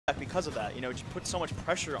because of that. You know, just put so much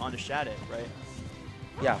pressure onto Shadic, right?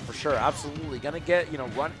 Yeah, for sure, absolutely. Gonna get, you know,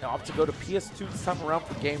 run up to go to PS2 this time around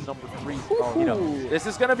for game number 3. You know, this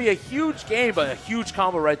is gonna be a huge game, but a huge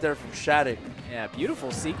combo right there from Shadic. Yeah,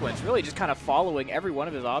 beautiful sequence. Really just kind of following every one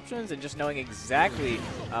of his options and just knowing exactly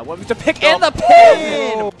what to pick. And the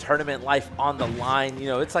pin! Tournament life on the line. You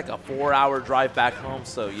know, it's like a 4-hour drive back home,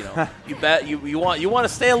 so, you know, you bet you want to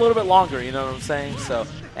stay a little bit longer, you know what I'm saying? So,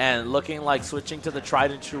 and looking like switching to the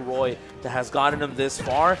tried and true Roy that has gotten him this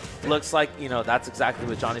far, looks like, you know, that's exactly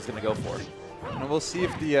what Johnny's going to go for. And we'll see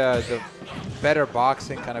if the better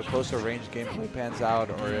boxing, kind of closer range gameplay pans out,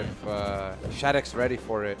 or if Shadic's ready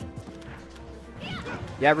for it.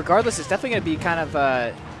 Yeah, regardless, it's definitely going to be kind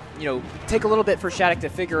of, you know, take a little bit for Shadic to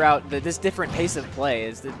figure out this different pace of play.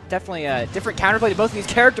 Is definitely a different counterplay to both of these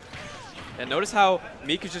characters. And notice how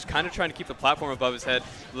Meek is just kind of trying to keep the platform above his head,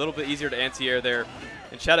 a little bit easier to anti-air there,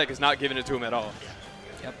 and Shadic is not giving it to him at all.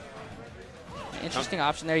 Yep. Interesting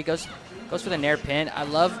option there. He goes for the Nair pin. I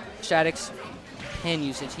love Shadic's pin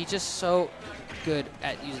usage. He's just so good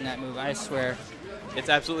at using that move, I swear. It's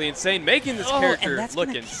absolutely insane, making this character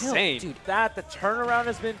look insane. Dude. That the turnaround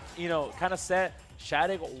has been, you know, kind of set.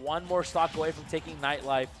 Shadic one more stock away from taking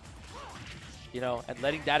Nightlife, you know, and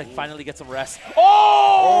letting Shadic finally get some rest.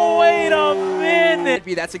 Oh, wait a minute!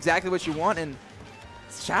 That's exactly what you want, and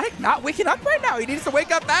Shadic not waking up right now. He needs to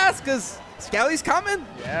wake up fast because Skelly's coming.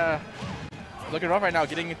 Yeah. Looking rough right now,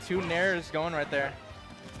 getting 2 nairs going right there.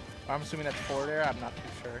 I'm assuming that's 4 there. I'm not too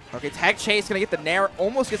sure. Okay, Tag Chase going to get the nair,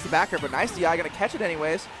 almost gets the backer, but nice DI, going to catch it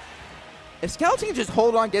anyways. If Skeleton can just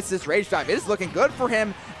hold on, gets this rage dive, it is looking good for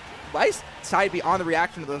him. Nice side B on the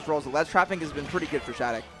reaction to those rolls. The ledge trapping has been pretty good for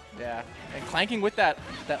Shadic. Yeah, and clanking with that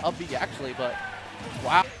up B actually, but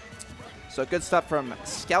wow. So good stuff from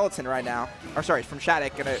Skeleton right now. Or sorry, from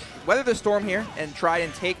Shadic. Going to weather the storm here and try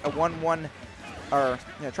and take a 1-1, or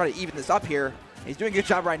you know, try to even this up here. He's doing a good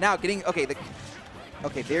job right now. Getting, okay,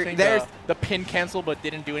 there's the pin cancel, but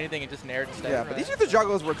didn't do anything and just naired instead. Yeah, but these are the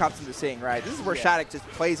juggles we're accustomed to seeing, right? This is where Shadic just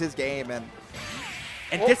plays his game and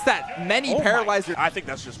gets that many paralyzer. I think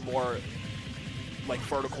that's just more like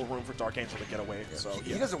vertical room for Dark Angel to get away. Yeah. So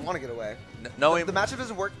he doesn't want to get away. No, the matchup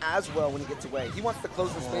doesn't work as well when he gets away. He wants to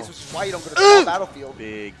close the space, which is why you don't go to the battlefield.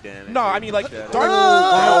 Big damage. No, I mean like Dark. Where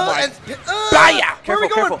are we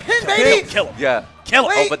going? Pin, baby! Kill him. Yeah. Kill him.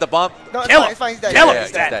 Wait. Oh, but the bump. No, Kill him. It's fine. He's dead. Kill him. Yeah,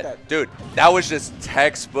 He's dead. Dude, that was just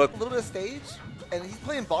textbook. A little bit of stage, and he's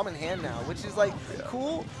playing bomb in hand now, which is like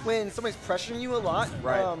cool when somebody's pressuring you a lot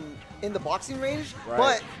in the boxing range.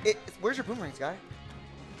 But where's your boomerangs, guy?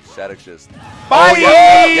 Shadic's just. Oh,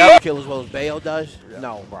 yeah. Kill as well as Bayo does?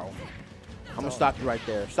 No, bro. I'm going to stop you right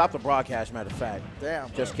there. Stop the broadcast, matter of fact.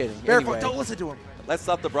 Damn. Just kidding. Barefoot, Anyway. don't listen to him. Let's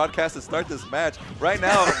stop the broadcast and start this match. Right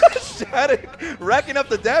now, Shadic racking up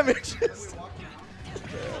the damage.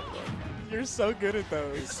 You're so good at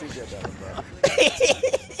those. He's too good at it,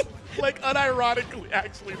 bro. Like unironically,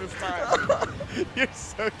 actually, this time. You're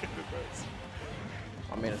so good at those.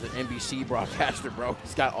 I mean, as an NBC broadcaster, bro,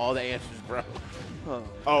 he's got all the answers, bro.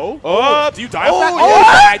 Oh, do you die off that?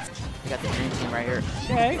 Oh, we got the dream team right here.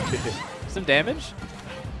 Okay. Some damage.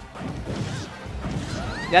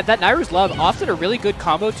 Yeah, that Nairu's Love, often a really good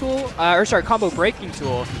combo tool, combo breaking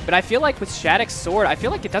tool, but I feel like with Shadic's sword, I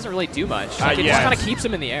feel like it doesn't really do much. Like, it just kind of keeps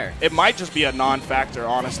him in the air. It might just be a non-factor,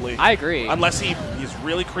 honestly. I agree. Unless he's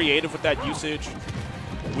really creative with that usage.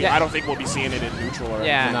 I don't think we'll be seeing it in neutral. Or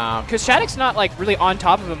yeah, nah. Because Shadic's not like really on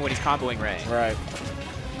top of him when he's comboing Ray. Right.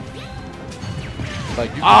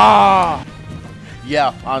 Like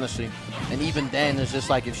yeah, honestly. And even then, it's just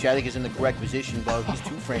like if Shadic is in the correct position, bro, he's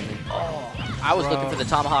two-framing. I was looking for the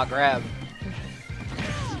tomahawk grab.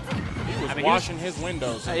 He was washing his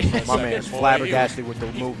windows. My man's flabbergasted with the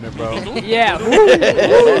movement, bro. Yeah.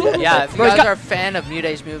 Yeah, if you guys are a fan of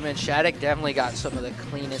Mute's movement, Shadic definitely got some of the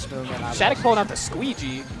cleanest movement I've Shadic pulling out the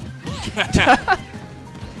squeegee.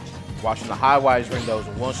 Watching the high-wise windows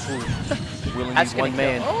in one swoop. Willing needs one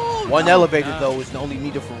man. One elevator, though, is only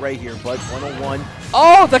needed for Ray here, but 101.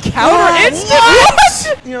 Oh, the counter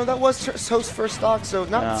instant! You know, that was Toast's first stock, so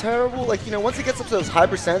not terrible. Like, you know, once it gets up to those high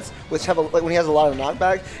percents, which have like when he has a lot of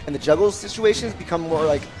knockback, and the juggle situations become more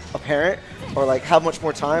like apparent, or like have much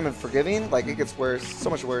more time and forgiving, like it gets worse, so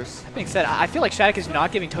much worse. That being said, I feel like Shadic is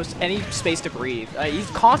not giving Toast any space to breathe. He's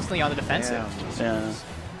constantly on the defensive. Yeah.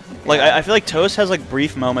 Like I feel like Toast has like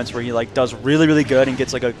brief moments where he like does really good and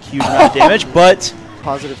gets like a huge amount of damage, but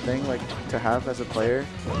positive thing like to have as a player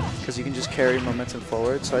because you can just carry momentum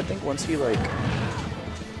forward. So I think once he like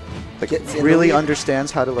really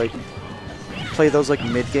understands how to like play those like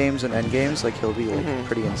mid games and end games, like he'll be like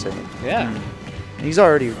pretty insane. Yeah. And he's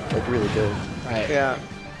already like really good. Right. Yeah.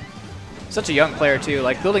 Such a young player too.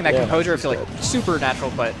 Like building that composure, I feel like super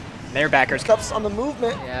natural, but their backers. Cups on the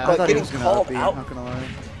movement, Yeah. but I thought he getting was gonna called up B, out. not gonna lie.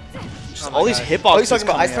 All these hitboxes. Oh, he's talking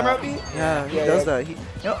about coming ice climber out. out B? Yeah, he does that. He,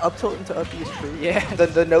 up tilt into up B is true. Yeah.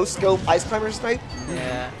 The no scope ice climber snipe.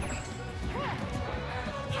 Yeah.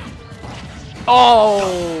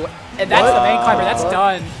 Oh, and that's the main climber. That's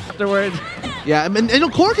done. Afterwards. Yeah, and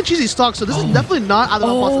Corrin can choose these stocks, so this is definitely not out of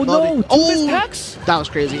the possibility. No, that was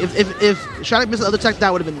crazy. If Shadic missed the other tech,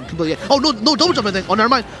 that would have been completely. Oh no, double jump I think. Oh, never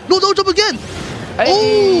mind. No, double jump again. Hey,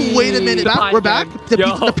 oh, wait a minute. We're back.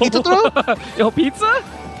 The pizza throw. Yo, pizza.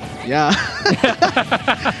 Yeah.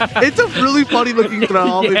 It's a really funny looking throw,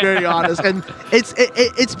 I'll be very honest. And it's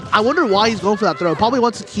I wonder why he's going for that throw. Probably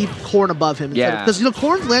wants to keep Corrin above him. Yeah. Because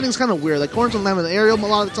Corrin's landing is kind of weird. Like Corrin's gonna land with an aerial a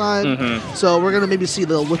lot of the time. So we're gonna maybe see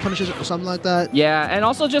the whip punishes or something like that. Yeah, and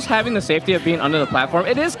also just having the safety of being under the platform.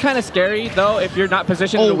 It is kind of scary though. If you're not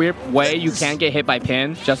positioned in a weird way, you can get hit by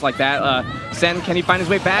pin just like that. Sen, can he find his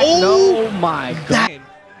way back? Oh, no, my God.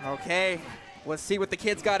 Okay, let's see what the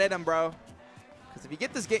kid's got in him, bro. Because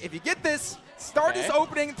if you get this, start his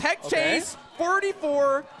opening, tech chase,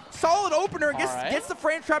 44, solid opener, gets the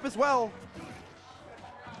frame trap as well.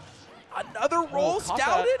 Another roll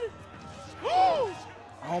scouted. Oh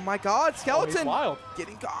my God, Skeleton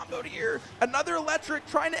getting comboed here. Another electric,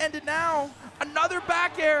 trying to end it now. Another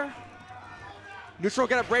back air. Neutral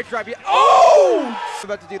get a break drive. Oh!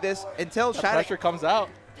 About to do this until Shadic. Pressure comes out.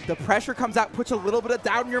 The pressure comes out, puts a little bit of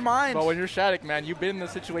doubt in your mind. But when you're Shadic, man, you've been in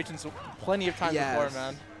this situation plenty of times before,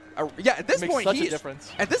 man. Yeah, at this makes point, such a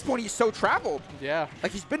difference. At this point, he's so traveled. Yeah.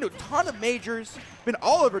 Like, he's been to a ton of majors, been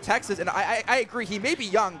all over Texas, and I agree, he may be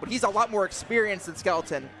young, but he's a lot more experienced than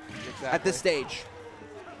Skeleton at this stage.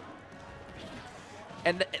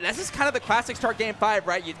 And this is kind of the classic start Game 5,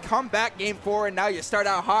 right? You come back Game 4, and now you start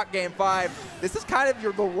out hot Game 5. This is kind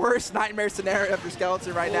of the worst nightmare scenario for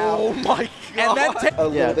Skeleton right now. Oh my God. And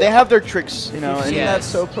then yeah, they have their tricks, you know. And that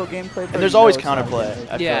SoPro gameplay. And there's always counterplay.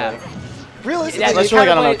 I feel like. Realistically, unless you're like,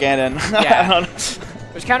 I don't know, Ganon. Yeah.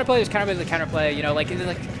 There's counterplay, there's counterplay, you know, like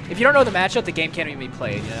if you don't know the matchup, the game can't even be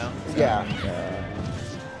played, you know? Yeah.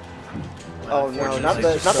 Oh no, not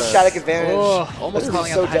the Shadic advantage. Oh, almost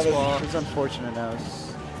calling out the high ball. It's unfortunate now.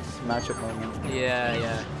 It's matchup moment.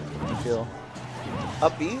 Yeah. I feel.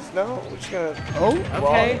 Up B's? No? We're just gonna. Oh,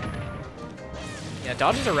 okay. Yeah,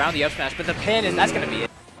 dodges around the up smash, but the pin is that's gonna be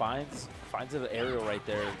it. Finds an aerial right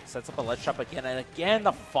there, sets up a ledge trap again, and again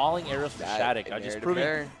the falling arrows from Shadic. I just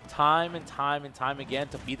proving time and time again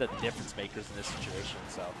to be the difference makers in this situation.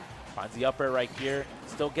 So finds the up air right here,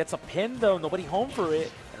 still gets a pin though, nobody home for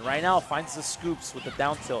it, and right now finds the scoops with the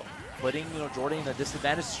down tilt, putting Jordan in a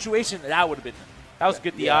disadvantaged situation. That would have been. That was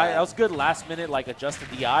good DI. That was good last minute, like adjusted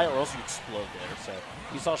DI, or else you explode there. So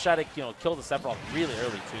you saw Shadic, kill the Sephiroth really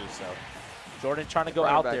early too. So Jordan trying to go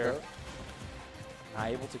out there, not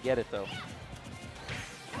able to get it though.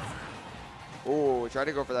 Oh, tried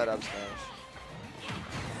to go for that up smash.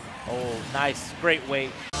 Oh, nice, great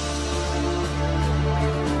weight.